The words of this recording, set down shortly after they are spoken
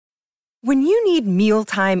When you need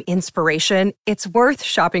mealtime inspiration, it's worth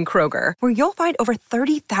shopping Kroger, where you'll find over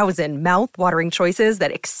 30,000 mouth-watering choices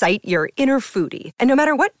that excite your inner foodie. And no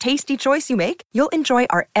matter what tasty choice you make, you'll enjoy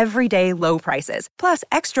our everyday low prices, plus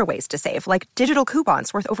extra ways to save, like digital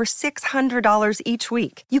coupons worth over $600 each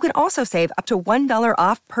week. You can also save up to $1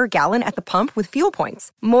 off per gallon at the pump with fuel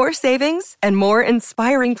points. More savings and more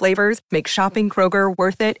inspiring flavors make shopping Kroger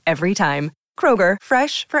worth it every time. Kroger,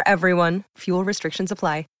 fresh for everyone. Fuel restrictions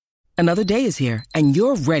apply. Another day is here, and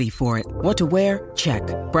you're ready for it. What to wear? Check.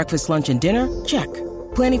 Breakfast, lunch, and dinner? Check.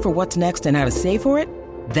 Planning for what's next and how to save for it?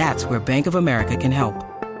 That's where Bank of America can help.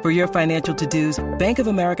 For your financial to-dos, Bank of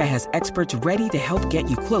America has experts ready to help get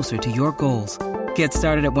you closer to your goals. Get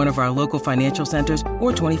started at one of our local financial centers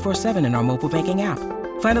or 24/7 in our mobile banking app.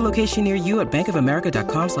 Find a location near you at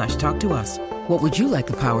bankofamerica.com/talktous. What would you like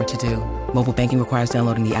the power to do? Mobile banking requires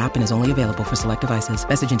downloading the app and is only available for select devices.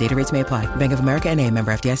 Message and data rates may apply. Bank of America N.A.,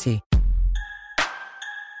 member FDIC.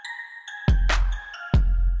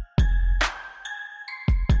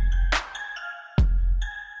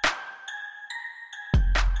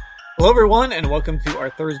 Hello, everyone, and welcome to our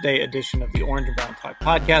Thursday edition of the Orange and Brown Talk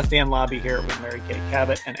podcast. Dan Lobby here with Mary Kay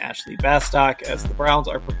Cabot and Ashley Bastock as the Browns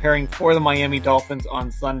are preparing for the Miami Dolphins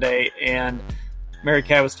on Sunday. And Mary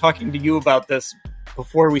Kay, I was talking to you about this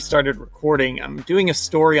before we started recording. I'm doing a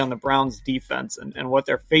story on the Browns defense and what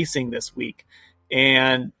they're facing this week.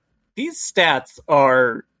 And these stats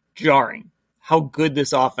are jarring, how good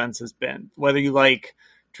this offense has been. Whether you like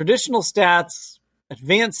traditional stats,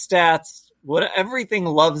 advanced stats, everything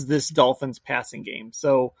loves this Dolphins passing game.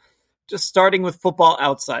 So just starting with Football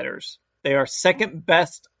Outsiders, they are second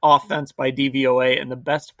best offense by DVOA and the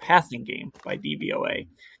best passing game by DVOA.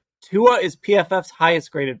 Tua is PFF's highest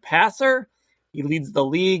graded passer. He leads the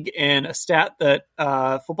league in a stat that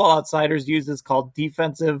Football Outsiders uses called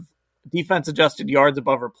defense adjusted yards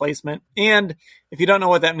above replacement. And if you don't know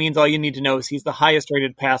what that means, all you need to know is he's the highest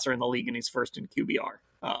rated passer in the league and he's first in QBR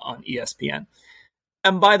on ESPN.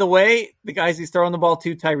 And by the way, the guys he's throwing the ball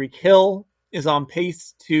to, Tyreek Hill, is on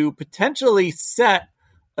pace to potentially set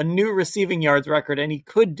a new receiving yards record, and he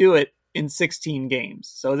could do it in 16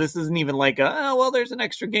 games. So this isn't even like, there's an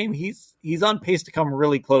extra game. He's on pace to come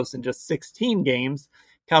really close in just 16 games.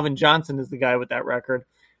 Calvin Johnson is the guy with that record.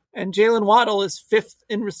 And Jalen Waddle is fifth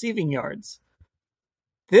in receiving yards.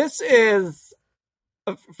 This is,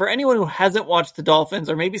 for anyone who hasn't watched the Dolphins,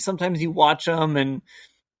 or maybe sometimes you watch them and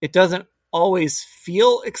it doesn't always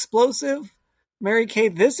feel explosive, Mary Kay,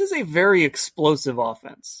 this is a very explosive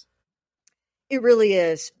offense. It really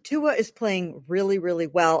is. Tua is playing really, really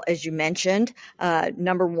well, as you mentioned.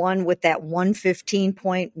 Number one with that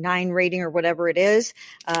 115.9 rating or whatever it is.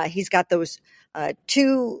 He's got those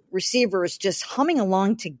two receivers just humming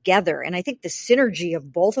along together. And I think the synergy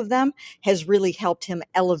of both of them has really helped him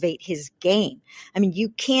elevate his game. I mean, you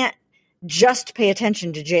can't just pay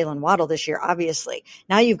attention to Jalen Waddle this year, obviously.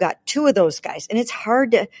 Now you've got two of those guys, and it's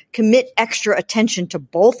hard to commit extra attention to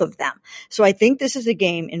both of them. So I think this is a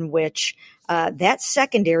game in which that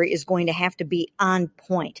secondary is going to have to be on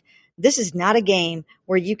point. This is not a game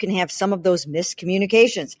where you can have some of those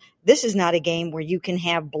miscommunications. This is not a game where you can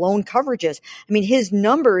have blown coverages. I mean, his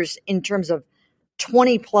numbers in terms of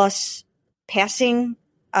 20-plus passing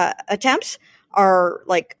attempts are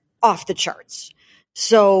like off the charts.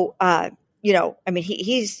 So,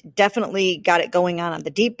 he's definitely got it going on the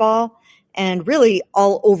deep ball and really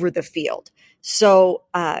all over the field. So,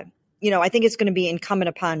 I think it's going to be incumbent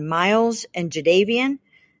upon Miles and Jadeveon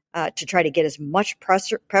to try to get as much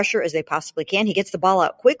pressure as they possibly can. He gets the ball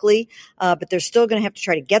out quickly, but they're still going to have to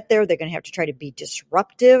try to get there. They're going to have to try to be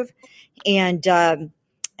disruptive. And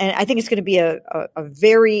I think it's going to be a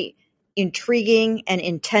very intriguing and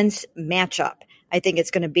intense matchup. I think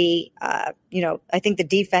it's going to be, I think the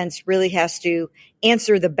defense really has to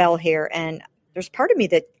answer the bell here. And there's part of me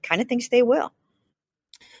that kind of thinks they will.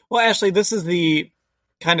 Well, Ashley, this is the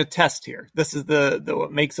kind of test here. This is the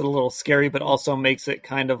what makes it a little scary, but also makes it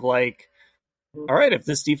kind of like, all right, if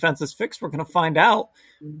this defense is fixed, we're going to find out,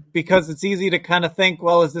 because it's easy to kind of think,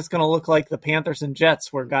 well, is this going to look like the Panthers and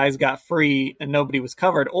Jets where guys got free and nobody was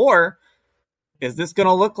covered? Or is this going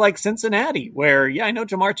to look like Cincinnati where, I know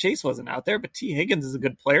Jamar Chase wasn't out there, but T. Higgins is a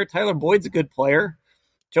good player. Tyler Boyd's a good player.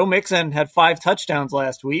 Joe Mixon had 5 touchdowns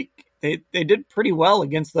last week. They did pretty well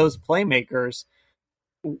against those playmakers.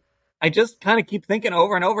 I just kind of keep thinking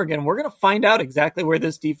over and over again, we're going to find out exactly where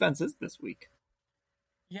this defense is this week.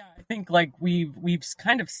 Yeah, I think like we've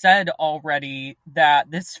kind of said already that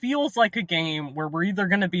this feels like a game where we're either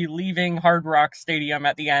going to be leaving Hard Rock Stadium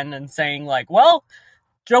at the end and saying like, well,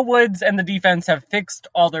 Joe Woods and the defense have fixed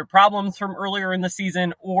all their problems from earlier in the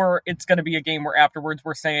season, or it's going to be a game where afterwards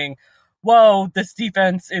we're saying, whoa, this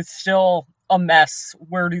defense is still a mess.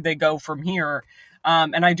 Where do they go from here?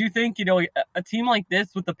 And I do think, a team like this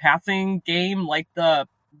with the passing game, like the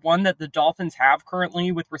one that the Dolphins have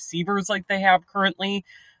currently with receivers like they have currently,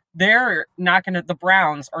 the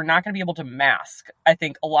Browns are not going to be able to mask, I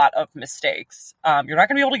think, a lot of mistakes. You're not going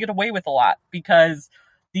to be able to get away with a lot because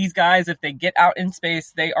these guys, if they get out in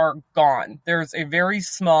space, they are gone. There's a very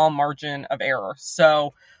small margin of error.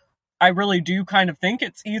 So I really do kind of think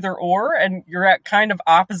it's either or, and you're at kind of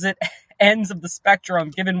opposite ends of the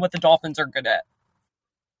spectrum given what the Dolphins are good at.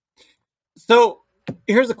 So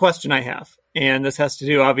here's a question I have, and this has to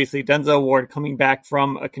do, obviously, Denzel Ward coming back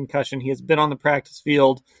from a concussion. He has been on the practice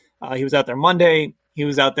field. He was out there Monday. He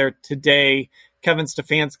was out there today. Kevin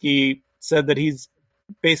Stefanski said that he's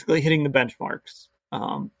basically hitting the benchmarks.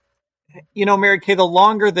 Mary Kay, the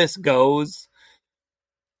longer this goes,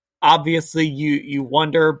 obviously you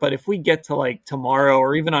wonder, but if we get to like tomorrow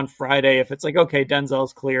or even on Friday, if it's like, okay,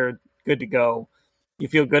 Denzel's cleared, good to go, you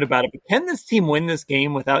feel good about it. But can this team win this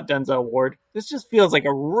game without Denzel Ward? This just feels like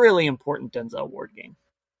a really important Denzel Ward game.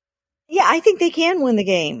 Yeah, I think they can win the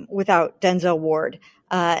game without Denzel Ward.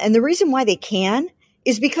 And the reason why they can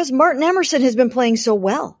is because Martin Emerson has been playing so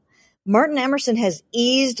well. Martin Emerson has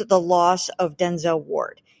eased the loss of Denzel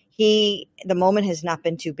Ward. The moment has not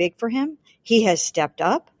been too big for him. He has stepped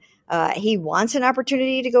up. He wants an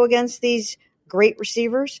opportunity to go against these great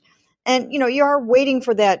receivers. And, you are waiting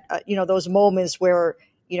for that, those moments where,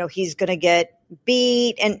 he's going to get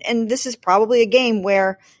beat. And this is probably a game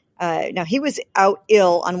where, now he was out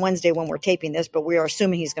ill on Wednesday when we're taping this, but we are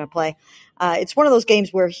assuming he's going to play. It's one of those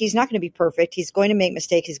games where he's not going to be perfect. He's going to make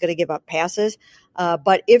mistakes. He's going to give up passes.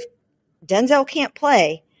 But if Denzel can't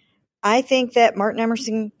play, I think that Martin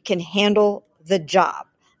Emerson can handle the job.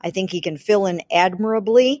 I think he can fill in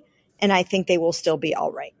admirably, and I think they will still be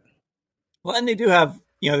all right. Well, and they do have,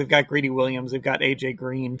 they've got Greedy Williams, they've got AJ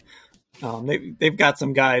Green. They've got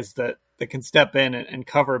some guys that can step in and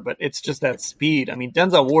cover, but it's just that speed. I mean,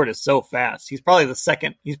 Denzel Ward is so fast. He's probably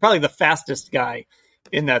the fastest guy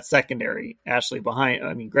in that secondary, Ashley,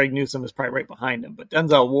 behind. Greg Newsome is probably right behind him, but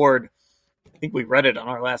Denzel Ward, I think we read it on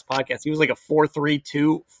our last podcast, he was like a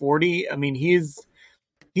 4.32 40.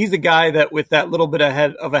 He's a guy that with that little bit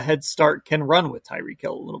of a head start can run with Tyreek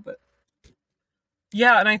Hill a little bit.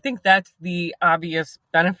 Yeah, and I think that's the obvious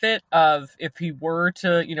benefit of if he were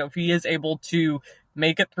to, if he is able to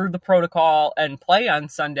make it through the protocol and play on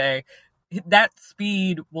Sunday, that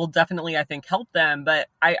speed will definitely, I think, help them. But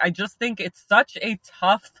I just think it's such a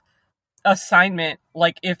tough assignment.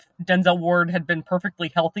 Like if Denzel Ward had been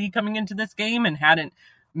perfectly healthy coming into this game and hadn't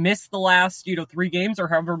missed the last, 3 games or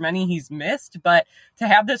however many he's missed. But to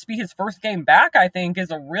have this be his first game back, I think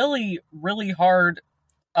is a really, really hard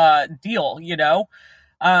deal,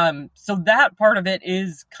 so that part of it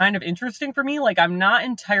is kind of interesting for me. Like, I'm not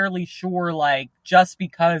entirely sure, like, just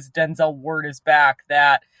because Denzel Ward is back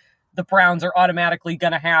that the Browns are automatically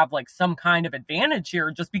going to have like some kind of advantage here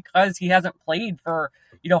just because he hasn't played for,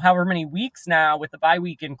 however many weeks now with the bye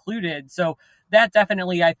week included. So that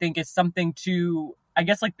definitely, I think, is something to, I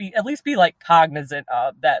guess, like be cognizant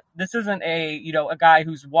of, that this isn't a guy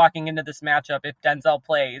who's walking into this matchup if Denzel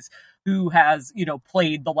plays who has,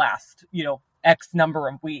 played the last, X number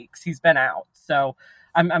of weeks. He's been out. So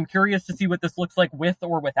I'm curious to see what this looks like with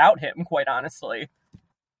or without him, quite honestly.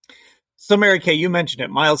 So Mary Kay, you mentioned it,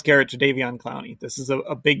 Myles Garrett to Jadeveon Clowney. This is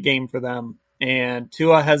a big game for them. And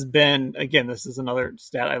Tua has been, again, this is another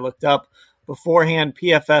stat I looked up beforehand.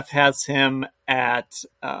 PFF has him at,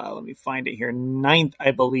 let me find it here, 9th,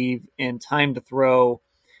 I believe, in time to throw.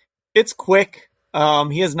 It's quick.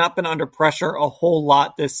 He has not been under pressure a whole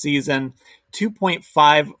lot this season,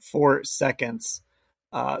 2.54 seconds.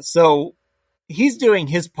 So he's doing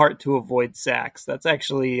his part to avoid sacks. That's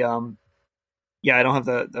actually, I don't have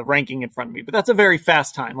the ranking in front of me, but that's a very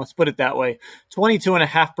fast time. Let's put it that way.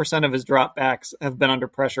 22.5% of his dropbacks have been under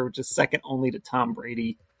pressure, which is second only to Tom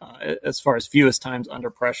Brady as far as fewest times under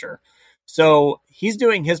pressure. So he's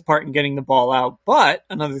doing his part in getting the ball out. But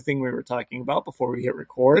another thing we were talking about before we hit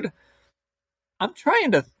record, I'm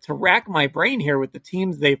trying to rack my brain here with the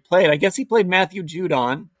teams they've played. I guess he played Matthew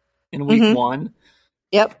Judon in week 1.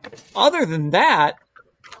 Yep. Other than that,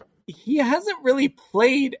 he hasn't really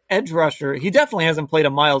played edge rusher. He definitely hasn't played a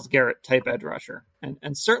Myles Garrett type edge rusher,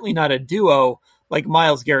 and certainly not a duo like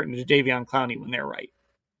Myles Garrett and Jadeveon Clowney when they're right.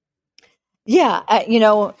 Yeah,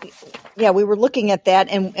 we were looking at that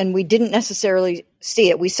and we didn't necessarily see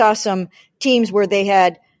it. We saw some teams where they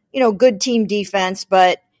had, good team defense,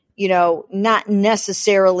 but, not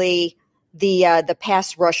necessarily the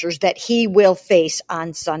pass rushers that he will face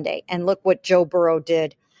on Sunday. And look what Joe Burrow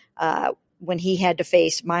did when he had to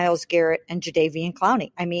face Myles Garrett and Jadeveon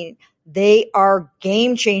Clowney. I mean, they are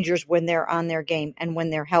game changers when they're on their game and when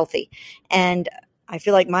they're healthy. And I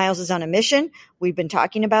feel like Myles is on a mission. We've been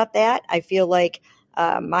talking about that. I feel like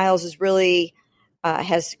Myles is really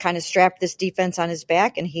has kind of strapped this defense on his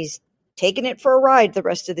back, and he's taken it for a ride the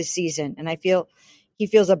rest of the season. And I feel he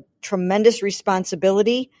feels a tremendous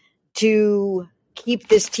responsibility to keep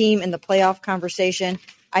this team in the playoff conversation.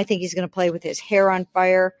 I think he's going to play with his hair on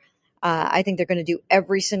fire. I think they're going to do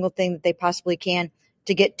every single thing that they possibly can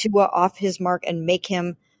to get Tua off his mark and make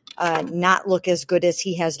him not look as good as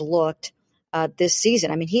he has looked this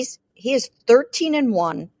season. I mean, he is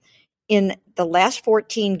 13-1 in the last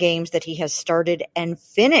 14 games that he has started and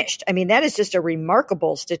finished. I mean, that is just a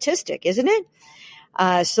remarkable statistic, isn't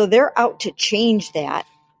it? So they're out to change that.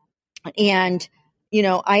 And,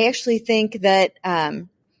 I actually think that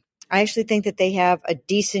they have a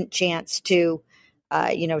decent chance to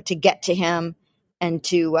get to him and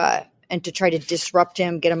to try to disrupt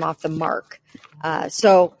him, get him off the mark.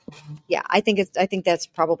 So yeah, I think that's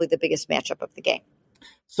probably the biggest matchup of the game.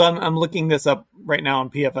 So I'm looking this up right now on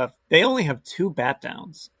PFF. They only have 2 bat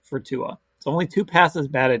downs for Tua. It's only 2 passes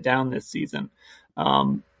batted down this season.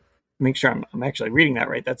 Make sure I'm actually reading that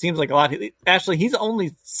right. That seems like a lot. Ashley, he's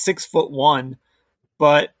only 6'1",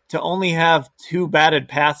 but to only have 2 batted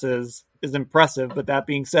passes is impressive. But that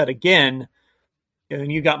being said, again,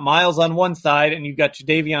 and you got Myles on one side and you got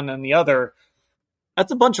Jadeveon on the other.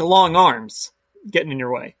 That's a bunch of long arms getting in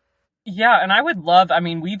your way. Yeah, and I would love,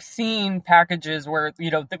 we've seen packages where,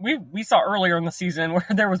 we saw earlier in the season where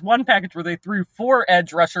there was one package where they threw 4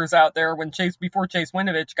 edge rushers out there before Chase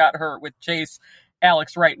Winovich got hurt with Chase,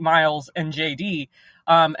 Alex Wright, Myles, and JD.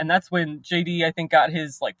 And that's when JD, I think, got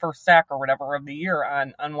his first sack or whatever of the year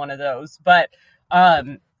on one of those. But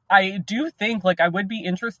I do think I would be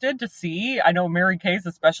interested to see, I know Mary Kay's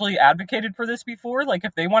especially advocated for this before,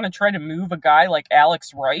 if they want to try to move a guy like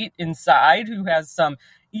Alex Wright inside who has some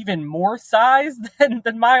even more size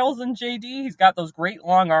than Myles and JD. He's got those great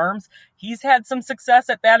long arms. He's had some success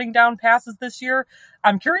at batting down passes this year.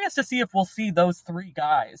 I'm curious to see if we'll see those 3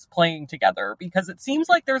 guys playing together because it seems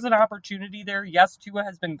like there's an opportunity there. Yes, Tua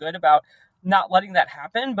has been good about not letting that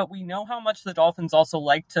happen, but we know how much the Dolphins also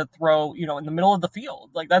like to throw, in the middle of the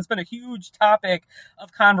field. That's been a huge topic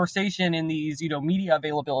of conversation in these, media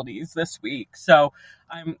availabilities this week. So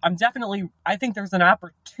I'm definitely, I think there's an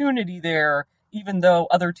opportunity there, even though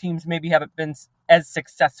other teams maybe haven't been as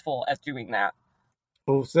successful at doing that.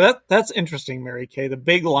 Oh, so that's interesting, Mary Kay. The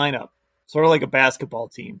big lineup, sort of like a basketball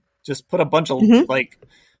team. Just put a bunch of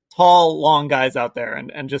tall, long guys out there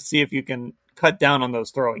and just see if you can cut down on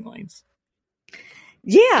those throwing lanes.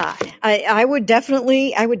 Yeah, I would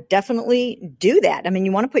definitely do that. I mean,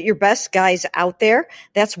 you want to put your best guys out there.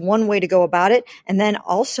 That's one way to go about it. And then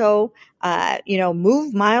also,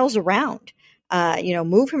 move Myles around,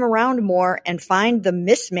 move him around more and find the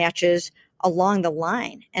mismatches along the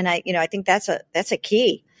line. And I think that's a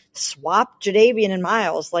key. Swap Jadeveon and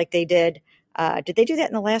Myles like they did. Did they do that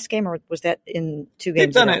in the last game or was that in 2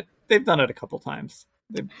 games? They've done it a couple times.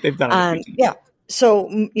 They've done it a few times. Yeah. So,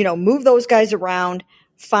 move those guys around,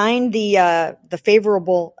 find the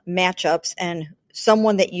favorable matchups and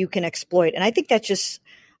someone that you can exploit. And I think that's just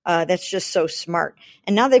so smart.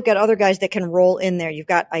 And now they've got other guys that can roll in there. You've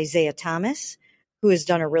got Isaiah Thomas, who has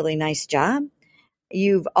done a really nice job.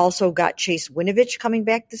 You've also got Chase Winovich coming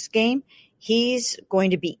back this game. He's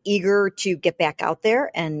going to be eager to get back out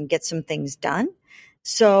there and get some things done.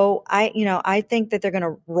 So I think that they're going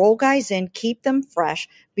to roll guys in, keep them fresh,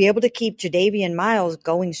 be able to keep Jadeveon Myles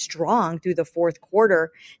going strong through the 4th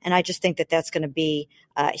quarter. And I just think that that's going to be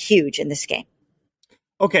huge in this game.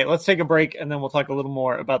 Okay, let's take a break and then we'll talk a little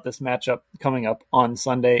more about this matchup coming up on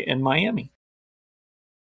Sunday in Miami.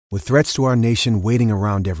 With threats to our nation waiting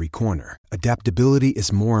around every corner, adaptability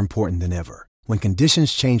is more important than ever. When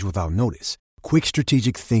conditions change without notice, quick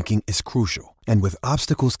strategic thinking is crucial. And with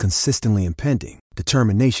obstacles consistently impending,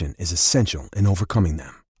 determination is essential in overcoming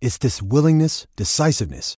them. It's this willingness,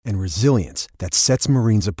 decisiveness, and resilience that sets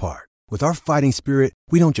Marines apart. With our fighting spirit,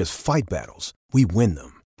 we don't just fight battles, we win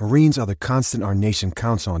them. Marines are the constant our nation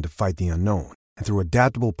counts on to fight the unknown. And through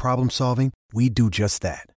adaptable problem solving, we do just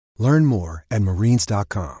that. Learn more at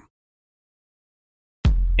marines.com.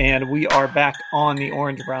 And we are back on the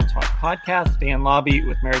Orange and Brown Talk podcast. Dan Labbe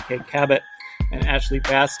with Mary Kay Cabot and Ashley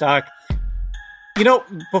Bastock.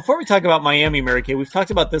 Before we talk about Miami, Mary Kay, we've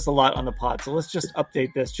talked about this a lot on the pod, so let's just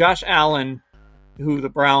update this. Josh Allen, who the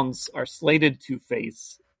Browns are slated to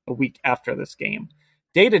face a week after this game,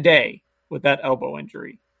 day-to-day with that elbow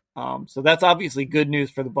injury. So that's obviously good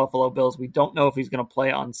news for the Buffalo Bills. We don't know if he's going to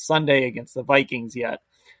play on Sunday against the Vikings yet,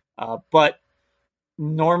 But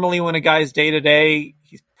normally when a guy's day-to-day,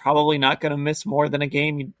 he's probably not going to miss more than a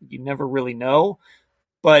game. You never really know.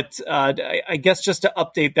 But I guess just to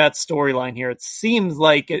update that storyline here, it seems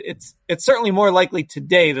like it's certainly more likely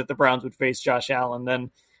today that the Browns would face Josh Allen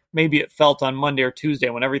than maybe it felt on Monday or Tuesday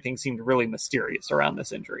when everything seemed really mysterious around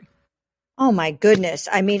this injury. Oh, my goodness.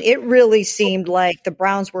 I mean, it really seemed like the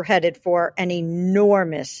Browns were headed for an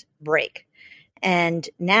enormous break. And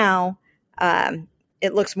now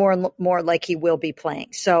it looks more and more like he will be playing.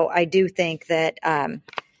 So I do think that,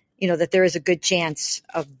 that there is a good chance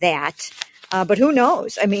of that. But who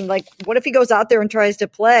knows? I mean, like, what if he goes out there and tries to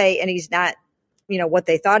play and he's not, what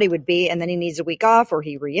they thought he would be, and then he needs a week off or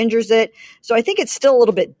he re-injures it. So I think it's still a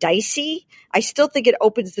little bit dicey. I still think it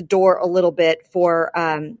opens the door a little bit for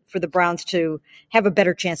the Browns to have a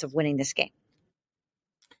better chance of winning this game.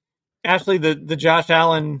 Ashley, the Josh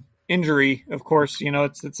Allen injury, of course,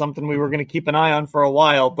 it's something we were going to keep an eye on for a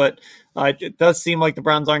while, but it does seem like the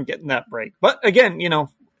Browns aren't getting that break. But again,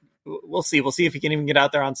 we'll see. We'll see if he can even get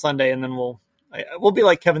out there on Sunday, and then we'll be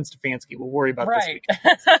like Kevin Stefanski. We'll worry about this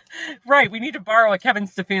weekend. Right. We need to borrow a Kevin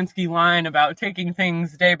Stefanski line about taking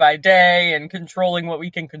things day by day and controlling what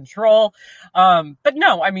we can control. But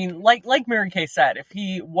no, I mean, like Mary Kay said, if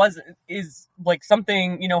he is like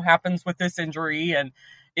something, happens with this injury and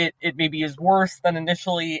it maybe is worse than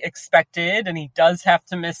initially expected and he does have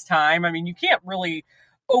to miss time. I mean, you can't really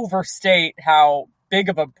overstate how big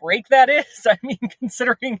of a break that is. I mean,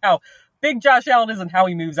 considering how big Josh Allen is and how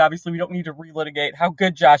he moves, obviously we don't need to relitigate how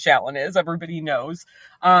good Josh Allen is. Everybody knows.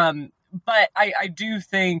 But I do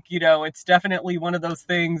think, it's definitely one of those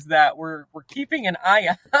things that we're keeping an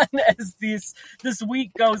eye on as this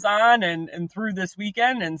week goes on and through this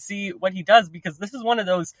weekend and see what he does, because this is one of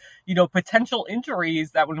those, potential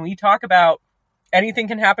injuries that when we talk about anything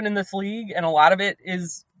can happen in this league, and a lot of it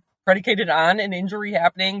is predicated on an injury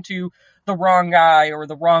happening to the wrong guy or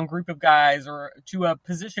the wrong group of guys or to a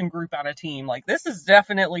position group on a team. Like, this is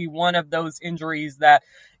definitely one of those injuries that,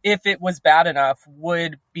 if it was bad enough,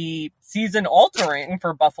 would be season altering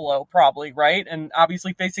for Buffalo, probably, right? And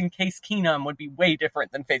obviously facing Case Keenum would be way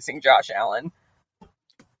different than facing Josh Allen.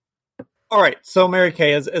 All right. So Mary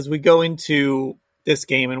Kay, as we go into this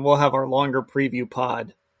game, and we'll have our longer preview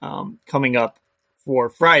pod coming up for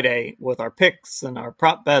Friday with our picks and our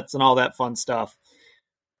prop bets and all that fun stuff.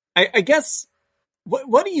 I guess,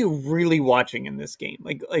 what are you really watching in this game?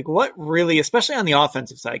 Like what really, especially on the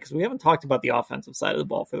offensive side, because we haven't talked about the offensive side of the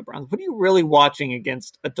ball for the Browns. What are you really watching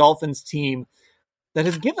against a Dolphins team that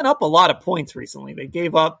has given up a lot of points recently? They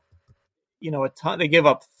gave up, a ton. They gave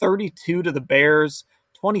up 32 to the Bears,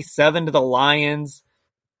 27 to the Lions.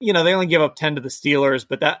 They only gave up 10 to the Steelers,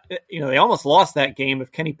 but that, they almost lost that game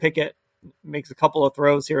if Kenny Pickett makes a couple of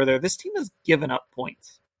throws here or there. This team has given up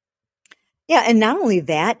points. Yeah, and not only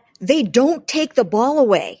that, they don't take the ball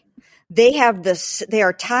away. They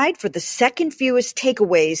are tied for the second fewest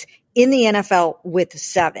takeaways in the NFL with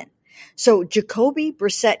 7. So Jacoby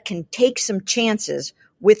Brissett can take some chances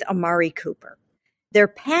with Amari Cooper. Their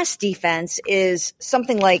pass defense is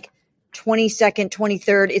something like 22nd,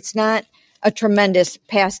 23rd. It's not a tremendous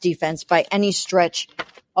pass defense by any stretch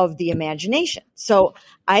of the imagination. So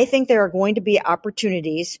I think there are going to be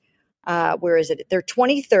opportunities. Where is it? They're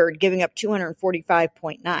 23rd, giving up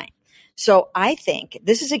 245.9. So I think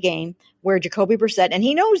this is a game where Jacoby Brissett, and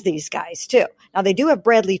he knows these guys too. Now they do have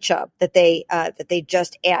Bradley Chubb that they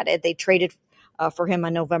just added. They traded for him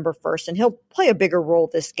on November 1st, and he'll play a bigger role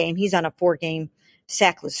this game. He's on a 4-game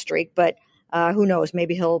sackless streak, but who knows?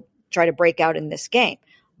 Maybe he'll try to break out in this game.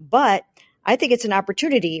 But I think it's an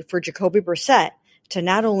opportunity for Jacoby Brissett to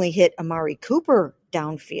not only hit Amari Cooper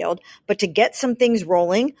downfield, but to get some things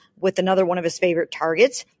rolling with another one of his favorite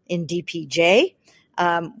targets in DPJ.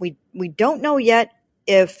 We don't know yet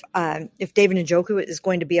if David Njoku is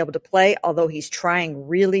going to be able to play, although he's trying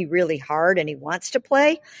really, really hard and he wants to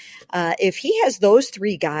play. If he has those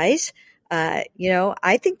 3 guys,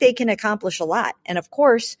 I think they can accomplish a lot. And of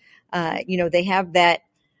course, they have that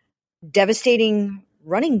devastating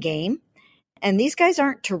running game, and these guys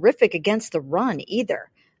aren't terrific against the run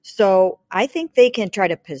either. So I think they can try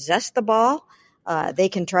to possess the ball. They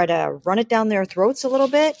can try to run it down their throats a little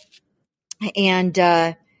bit. And,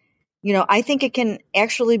 I think it can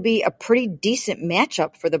actually be a pretty decent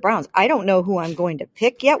matchup for the Browns. I don't know who I'm going to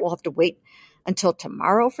pick yet. We'll have to wait until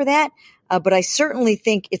tomorrow for that. But I certainly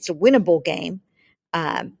think it's a winnable game.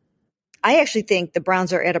 I actually think the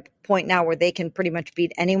Browns are at a point now where they can pretty much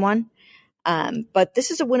beat anyone. But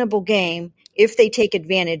this is a winnable game if they take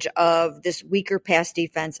advantage of this weaker pass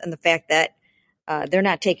defense and the fact that they're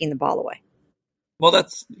not taking the ball away. Well,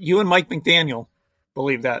 that's you and Mike McDaniel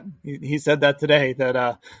believe that. He said that today,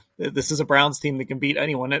 that this is a Browns team that can beat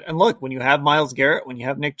anyone. And look, when you have Myles Garrett, when you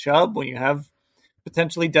have Nick Chubb, when you have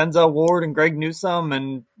potentially Denzel Ward and Greg Newsome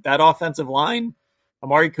and that offensive line,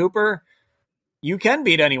 Amari Cooper, you can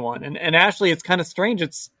beat anyone. And Ashley, it's kind of strange.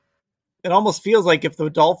 It almost feels like if the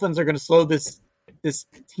Dolphins are going to slow this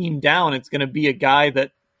team down, it's going to be a guy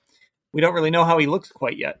that we don't really know how he looks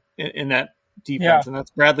quite yet in that defense, and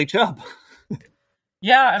that's Bradley Chubb.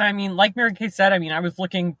 Yeah, and I mean, like Mary Kay said, I mean, I was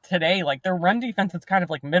looking today, like their run defense is kind of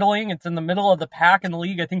like middling. It's in the middle of the pack in the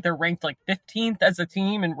league. I think they're ranked like 15th as a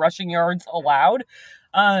team in rushing yards allowed.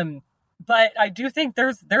 But I do think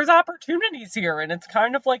there's opportunities here, and it's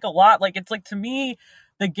kind of like a lot. Like, it's like, to me,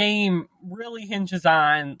 the game really hinges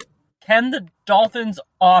on, can the Dolphins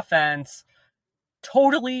offense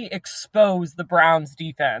totally expose the Browns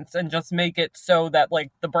defense and just make it so that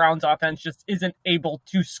like the Browns offense just isn't able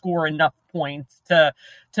to score enough points to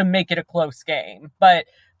make it a close game. But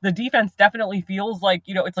the defense definitely feels like,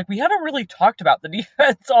 it's like we haven't really talked about the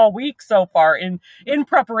defense all week so far in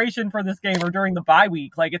preparation for this game or during the bye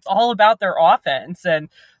week. Like, it's all about their offense. And,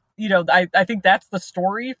 I think that's the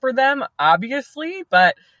story for them, obviously,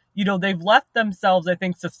 but they've left themselves, I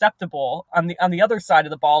think, susceptible on the other side of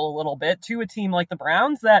the ball a little bit to a team like the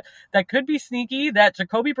Browns that could be sneaky, that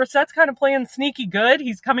Jacoby Brissett's kind of playing sneaky good.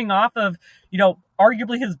 He's coming off of,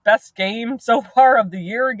 arguably his best game so far of the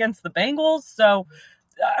year against the Bengals. So,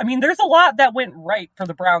 I mean, there's a lot that went right for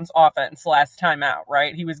the Browns offense last time out,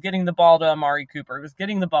 right? He was getting the ball to Amari Cooper. He was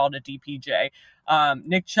getting the ball to DPJ.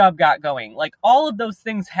 Nick Chubb got going. Like, all of those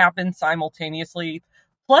things happened simultaneously.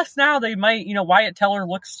 Plus, now they might, Wyatt Teller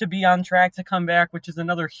looks to be on track to come back, which is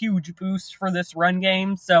another huge boost for this run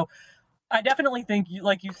game. So I definitely think,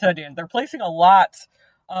 like you said, Dan, they're placing a lot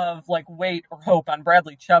of like weight or hope on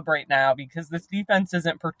Bradley Chubb right now because this defense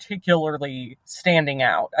isn't particularly standing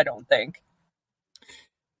out, I don't think.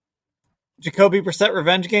 Jacoby Brissett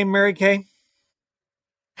revenge game, Mary Kay?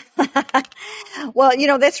 Well,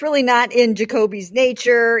 that's really not in Jacoby's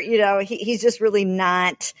nature. He's just really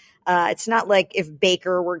not. It's not like if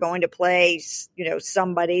Baker were going to play,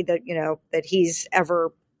 somebody that, that he's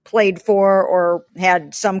ever played for or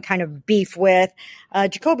had some kind of beef with.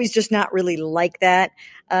 Jacoby's just not really like that.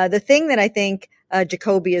 The thing that I think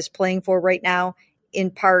Jacoby is playing for right now, in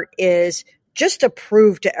part, is just to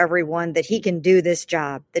prove to everyone that he can do this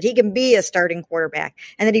job, that he can be a starting quarterback,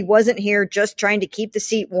 and that he wasn't here just trying to keep the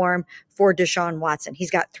seat warm for Deshaun Watson.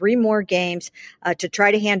 He's got 3 more games to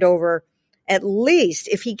try to hand over, at least,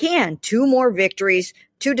 if he can, 2 more victories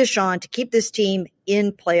to Deshaun to keep this team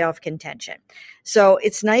in playoff contention. So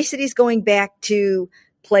it's nice that he's going back to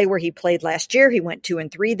play where he played last year. He went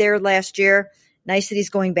 2-3 there last year. Nice that he's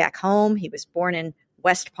going back home. He was born in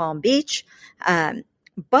West Palm Beach.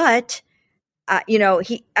 But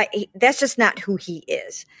that's just not who he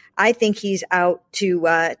is. I think he's out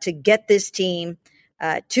to get this team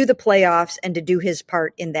to the playoffs and to do his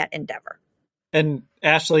part in that endeavor. And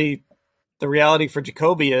Ashley, the reality for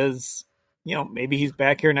Jacoby is, maybe he's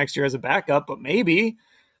back here next year as a backup, but maybe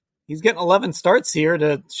he's getting 11 starts here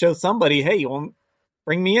to show somebody, hey, you won't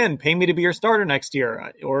bring me in, pay me to be your starter next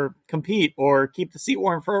year, or compete, or keep the seat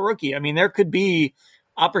warm for a rookie. I mean, there could be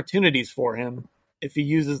opportunities for him if he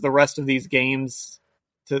uses the rest of these games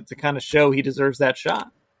to kind of show he deserves that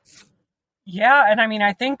shot. Yeah, and I mean,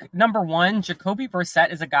 I think, number one, Jacoby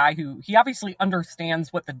Brissett is a guy who, he obviously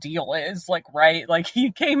understands what the deal is, right? Like,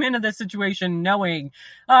 he came into this situation knowing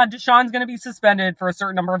Deshaun's going to be suspended for a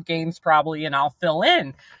certain number of games probably, and I'll fill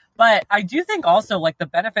in. But I do think also, the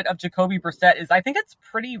benefit of Jacoby Brissett is I think it's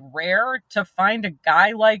pretty rare to find a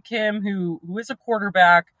guy like him who is a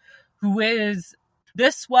quarterback, who is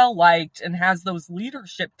this well-liked and has those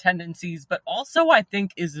leadership tendencies, but also I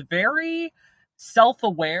think is very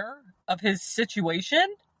self-aware of his situation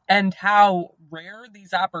and how rare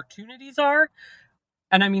these opportunities are.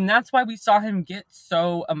 And I mean, that's why we saw him get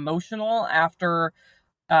so emotional after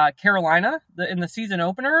Carolina in the season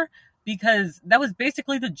opener, because that was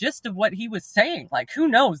basically the gist of what he was saying. Like, who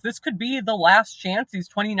knows? This could be the last chance. He's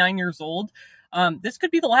 29 years old. This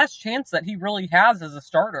could be the last chance that he really has as a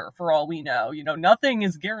starter, for all we know. Nothing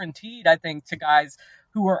is guaranteed, I think, to guys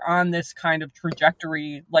who are on this kind of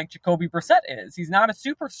trajectory like Jacoby Brissett is. He's not a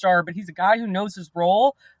superstar, but he's a guy who knows his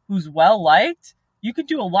role, who's well-liked. You could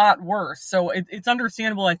do a lot worse. So it's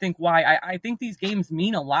understandable, I think, why. I think these games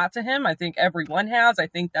mean a lot to him. I think everyone has. I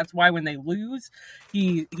think that's why when they lose,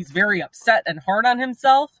 he's very upset and hard on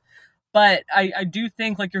himself. But I do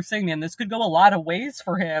think, like you're saying, man, this could go a lot of ways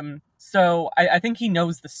for him. So I think he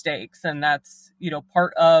knows the stakes, and that's,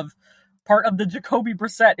 part of the Jacoby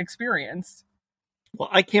Brissett experience. Well,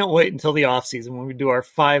 I can't wait until the offseason when we do our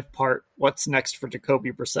 5-part What's Next for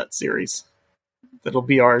Jacoby Brissett series. That'll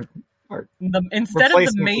be our instead of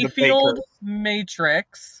the Mayfield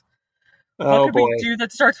Matrix, what could we do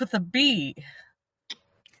that starts with a B?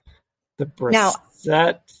 The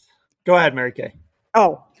Brissett. Go ahead, Mary Kay.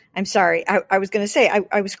 Oh, I'm sorry. I was going to say,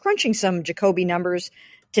 I was crunching some Jacoby numbers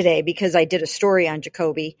today because I did a story on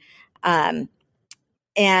Jacoby. And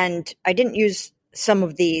I didn't use some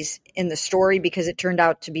of these in the story because it turned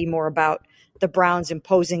out to be more about the Browns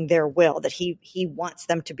imposing their will, that he wants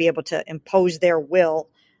them to be able to impose their will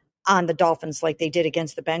on the Dolphins like they did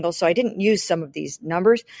against the Bengals. So I didn't use some of these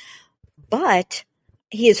numbers, but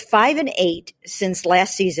he is 5-8 since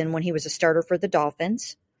last season when he was a starter for the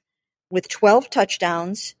Dolphins, with 12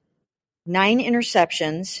 touchdowns, 9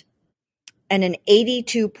 interceptions, and an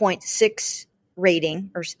 82.6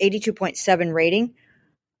 rating or 82.7 rating,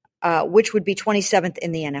 which would be 27th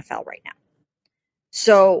in the NFL right now.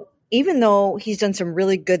 So even though he's done some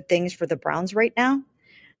really good things for the Browns right now,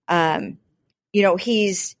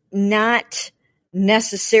 he's not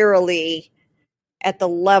necessarily at the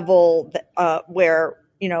level that, where,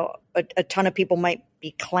 a ton of people might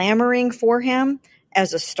be clamoring for him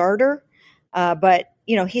as a starter. But,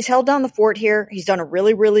 he's held down the fort here. He's done a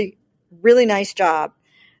really, really, really nice job.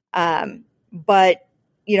 But,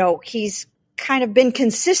 he's kind of been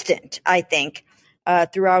consistent, I think,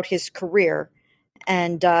 throughout his career.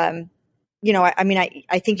 And, I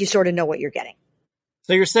think you sort of know what you're getting.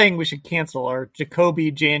 So you're saying we should cancel our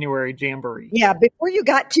Jacoby January Jamboree. Yeah, before you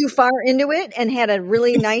got too far into it and had a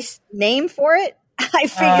really nice name for it, I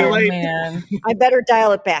figured I better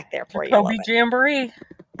dial it back there for Jacoby Jamboree.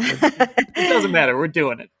 It doesn't matter. We're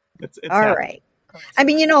doing it. It's all happening. Right. I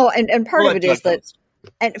mean, and part of it is that,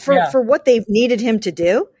 and for what they've needed him to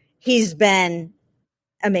do, he's been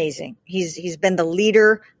amazing. He's been the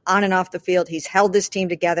leader on and off the field. He's held this team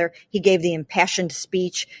together. He gave the impassioned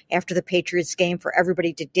speech after the Patriots game for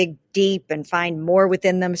everybody to dig deep and find more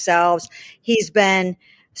within themselves. He's been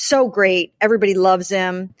so great. Everybody loves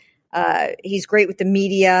him. He's great with the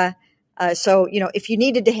media. So, if you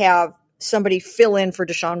needed to have somebody fill in for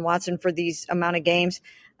Deshaun Watson for these amount of games,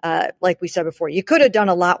 like we said before, you could have done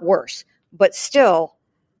a lot worse, but still,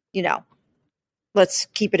 let's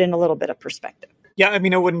keep it in a little bit of perspective. Yeah, I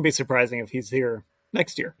mean, it wouldn't be surprising if he's here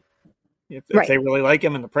next year. If they really like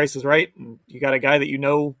him and the price is right, and you got a guy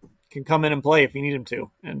that can come in and play if you need him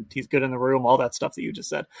to, and he's good in the room, all that stuff that you just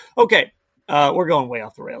said. Okay, we're going way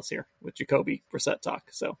off the rails here with Jacoby Brissett talk,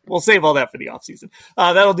 so we'll save all that for the offseason.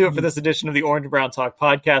 That'll do it for this edition of the Orange and Brown Talk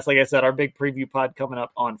podcast. Like I said, our big preview pod coming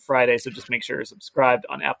up on Friday, so just make sure you're subscribed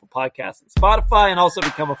on Apple Podcasts and Spotify, and also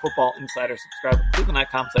become a Football Insider subscriber at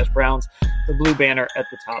cleveland.com/Browns, the blue banner at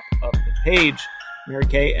the top of the page. Mary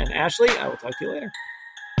Kay and Ashley, I will talk to you later.